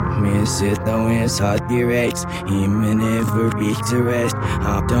me sit though his heart erased, even if it reaches rest.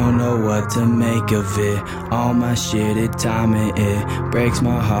 I don't know what to make of it. All my shit, it timing it breaks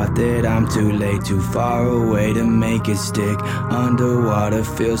my heart that I'm too late, too far away to make it stick. Underwater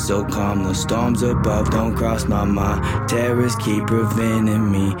feels so calm, the storms above don't cross my mind. Terrors keep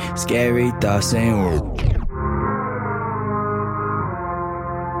preventing me, scary thoughts ain't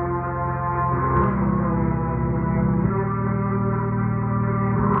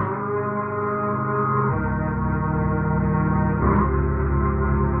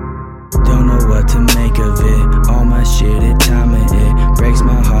Don't know what to make of it. All my shit, it timing it breaks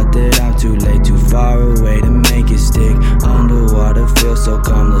my heart that I'm too late, too far away to make it stick. Underwater feels so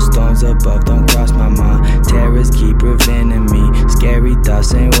calm, the storms above don't cross my mind. Terrors keep preventing me, scary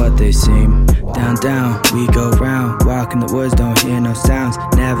thoughts ain't what they seem. Down, down, we go round, walk in the woods, don't hear no sounds.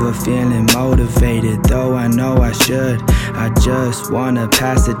 Never feeling motivated, though I know I should. I just wanna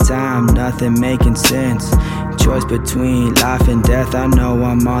pass the time, nothing making sense. Choice between life and death, I know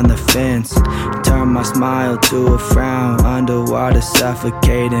I'm on the fence. Turn my smile to a frown, underwater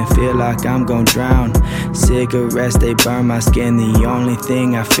suffocating, feel like I'm gon' drown. Cigarettes, they burn my skin, the only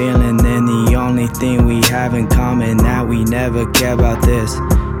thing I feel, and then the only thing we have in common. Now we never care about this.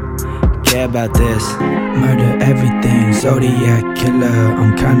 Murder everything, Zodiac killer.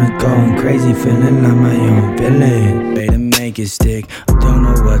 I'm kinda going crazy, feeling like my own villain. Way to make it stick, don't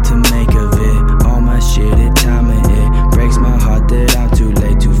know what to make of it. All my shit, it timing it breaks my heart that I'm too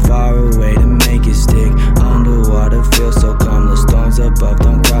late, too far away to make it stick. Underwater feels so calm, the storms above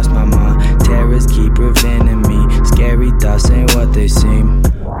don't cross my mind. Terrors keep preventing me, scary thoughts ain't what they seem.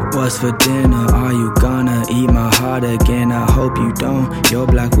 What's for dinner? Are you gonna eat my heart again? I hope you don't. Your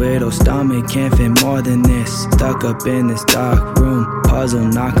Black Widow stomach can't fit more than this. Stuck up in this dark room, puzzle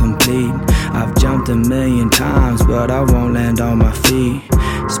not complete. I've jumped a million times, but I won't land on my feet.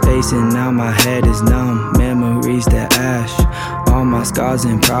 Spacing out, my head is numb, memories that ash. All my scars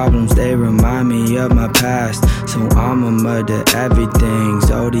and problems, they remind me of my past. So I'ma murder everything,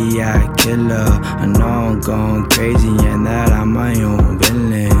 Zodiac killer. I know I'm going crazy and that I'm my own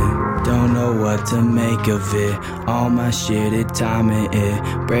villain. Don't know what to make of it. All my shit, it timing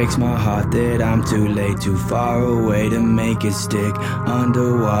it breaks my heart that I'm too late, too far away to make it stick.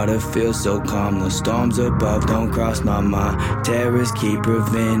 Underwater feels so calm, the storms above don't cross my mind. Terrors keep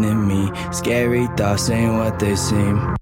preventing me, scary thoughts ain't what they seem.